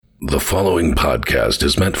The following podcast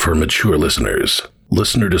is meant for mature listeners.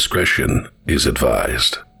 Listener discretion is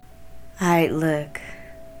advised. Alright, look.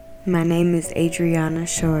 My name is Adriana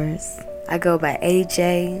Shores. I go by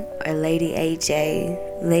AJ or Lady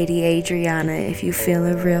AJ, Lady Adriana if you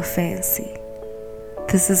feeling real fancy.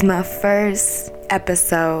 This is my first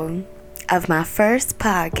episode of my first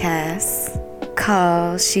podcast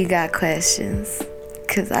called She Got Questions.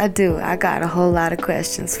 Cause I got a whole lot of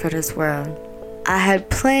questions for this world. I had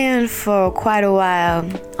planned for quite a while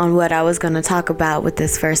on what I was going to talk about with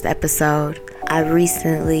this first episode. I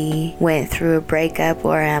recently went through a breakup,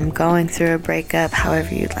 or I'm going through a breakup,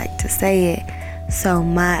 however you'd like to say it. So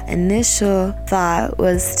my initial thought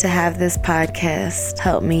was to have this podcast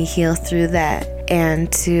help me heal through that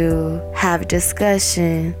and to have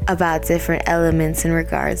discussion about different elements in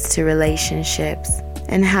regards to relationships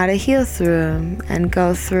and how to heal through them and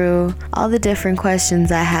go through all the different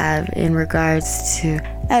questions I have in regards to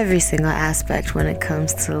every single aspect when it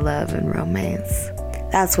comes to love and romance.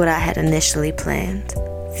 That's what I had initially planned.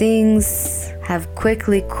 Things have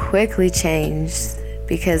quickly changed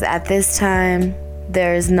because at this time,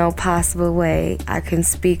 there is no possible way I can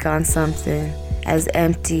speak on something as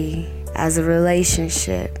empty as a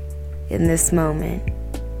relationship in this moment.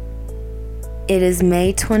 It is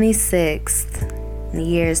May 26th. The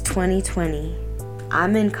year is 2020.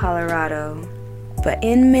 I'm in Colorado, but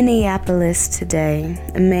in Minneapolis today,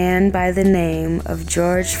 a man by the name of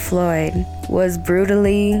George Floyd was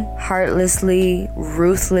brutally, heartlessly,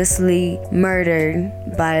 ruthlessly murdered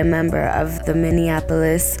by a member of the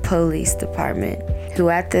Minneapolis Police Department, who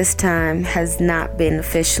at this time has not been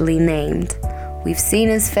officially named. We've seen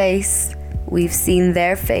his face, we've seen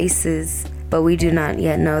their faces, but we do not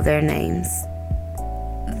yet know their names.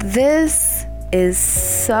 This is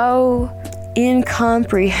so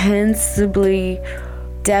incomprehensibly,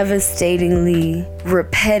 devastatingly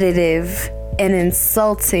repetitive and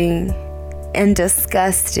insulting and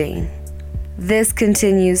disgusting. This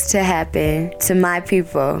continues to happen to my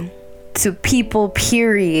people, to people,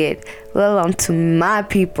 period, let alone to my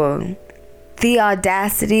people. The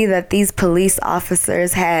audacity that these police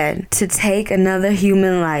officers had to take another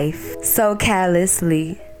human life so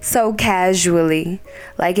callously, so casually,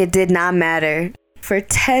 like it did not matter. For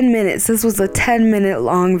 10 minutes, this was a 10-minute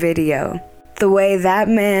long video. The way that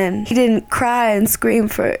man, he didn't cry and scream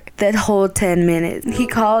for that whole 10 minutes. He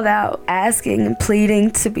called out, asking and pleading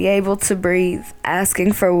to be able to breathe,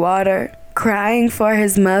 asking for water, crying for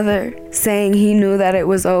his mother, saying he knew that it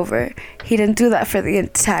was over. He didn't do that for the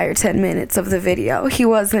entire 10 minutes of the video. He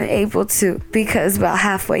wasn't able to, because about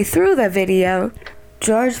halfway through the video,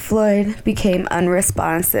 George Floyd became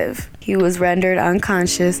unresponsive. He was rendered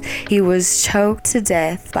unconscious. He was choked to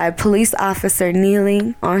death by a police officer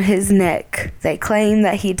kneeling on his neck. They claim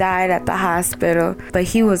that he died at the hospital, but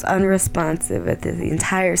he was unresponsive at the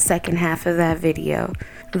entire second half of that video.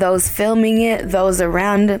 Those filming it, those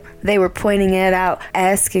around him, they were pointing it out,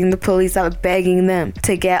 asking the police out, begging them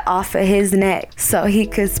to get off of his neck so he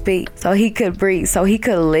could speak, so he could breathe, so he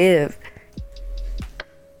could live.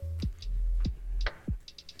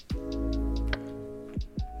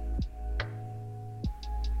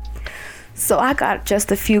 So I got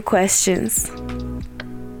just a few questions.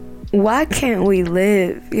 Why can't we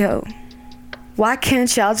live, yo? Why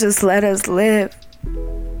can't y'all just let us live?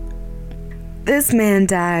 This man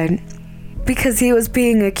died because he was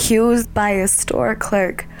being accused by a store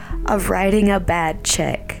clerk of writing a bad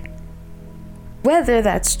check. Whether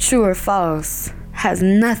that's true or false has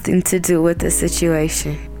nothing to do with the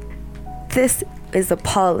situation. This is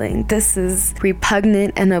appalling. This is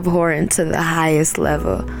repugnant and abhorrent to the highest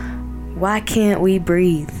level. Why can't we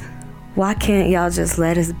breathe? Why can't y'all just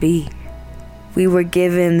let us be? We were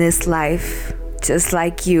given this life just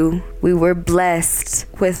like you. We were blessed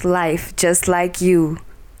with life just like you.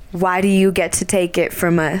 Why do you get to take it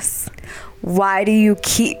from us? Why do you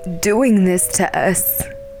keep doing this to us?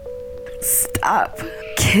 Stop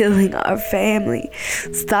killing our family.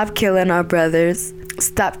 Stop killing our brothers.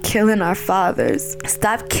 Stop killing our fathers.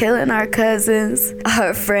 Stop killing our cousins,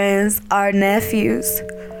 our friends, our nephews.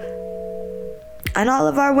 And all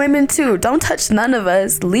of our women too. Don't touch none of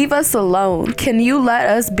us. Leave us alone. Can you let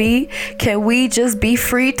us be? Can we just be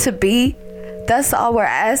free to be? That's all we're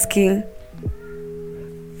asking.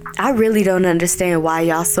 I really don't understand why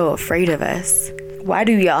y'all so afraid of us. Why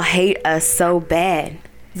do y'all hate us so bad?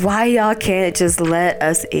 Why y'all can't just let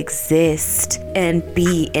us exist and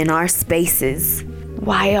be in our spaces?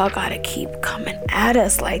 Why y'all gotta keep coming at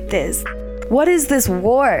us like this? What is this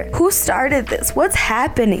war? Who started this? What's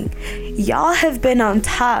happening? Y'all have been on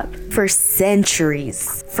top for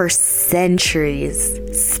centuries.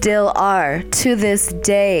 Still are, to this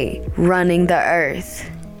day, running the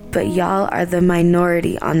earth. But y'all are the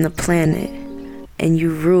minority on the planet, and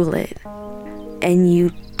you rule it. And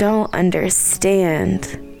you don't understand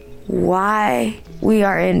why we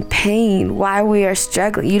are in pain, why we are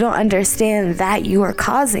struggling. You don't understand that you are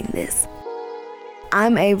causing this.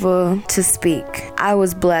 I'm able to speak. I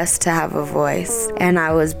was blessed to have a voice, and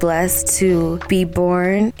I was blessed to be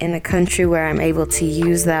born in a country where I'm able to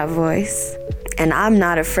use that voice. And I'm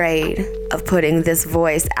not afraid of putting this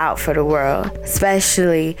voice out for the world,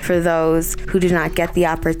 especially for those who do not get the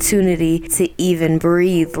opportunity to even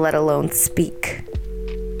breathe, let alone speak.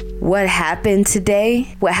 What happened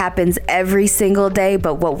today, what happens every single day,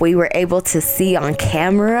 but what we were able to see on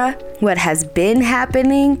camera, what has been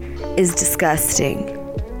happening is disgusting.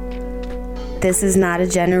 This is not a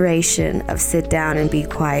generation of sit down and be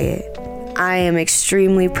quiet. I am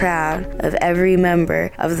extremely proud of every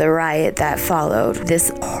member of the riot that followed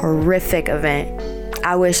this horrific event.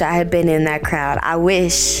 I wish I had been in that crowd. I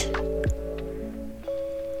wish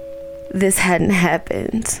this hadn't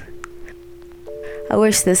happened. I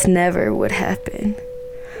wish this never would happen.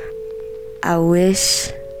 I wish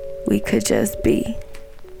we could just be.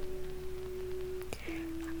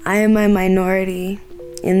 I am a minority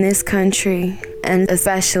in this country, and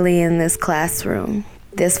especially in this classroom.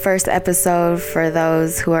 This first episode, for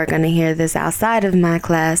those who are going to hear this outside of my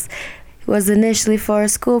class, was initially for a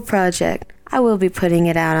school project. I will be putting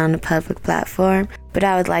it out on a public platform, but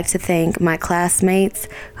I would like to thank my classmates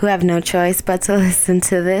who have no choice but to listen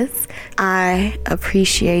to this. I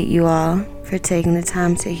appreciate you all for taking the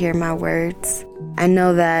time to hear my words. I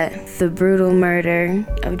know that the brutal murder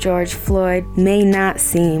of George Floyd may not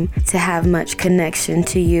seem to have much connection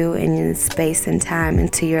to you in space and time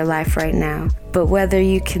into your life right now. But whether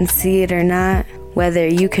you can see it or not, whether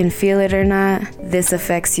you can feel it or not, this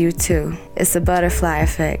affects you too. It's a butterfly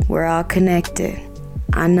effect. We're all connected.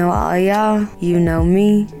 I know all y'all. You know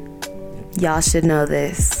me. Y'all should know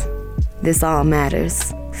this. This all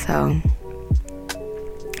matters. So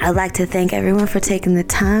I'd like to thank everyone for taking the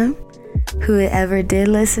time. Whoever did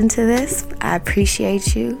listen to this, I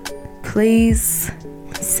appreciate you. Please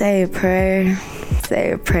say a prayer.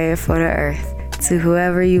 Say a prayer for the earth to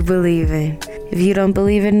whoever you believe in. If you don't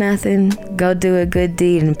believe in nothing, go do a good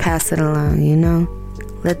deed and pass it along, you know?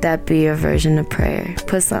 Let that be your version of prayer.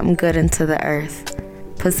 Put something good into the earth.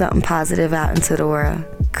 Put something positive out into the world.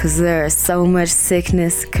 Because there is so much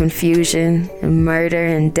sickness, confusion, and murder,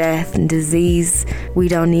 and death, and disease. We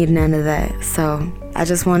don't need none of that. So I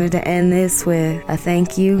just wanted to end this with a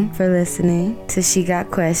thank you for listening to She Got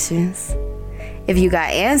Questions. If you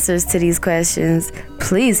got answers to these questions,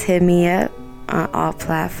 please hit me up on all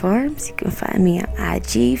platforms. You can find me on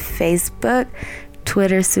IG, Facebook,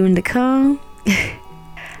 Twitter soon to come.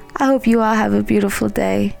 I hope you all have a beautiful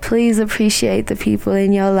day. Please appreciate the people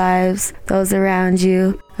in your lives, those around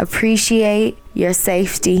you. Appreciate your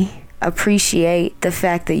safety. Appreciate the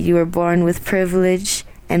fact that you were born with privilege.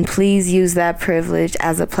 And please use that privilege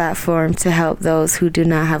as a platform to help those who do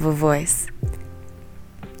not have a voice.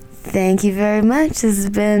 Thank you very much. This has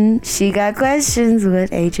been She Got Questions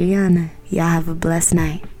with Adriana. Y'all have a blessed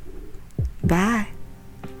night. Bye.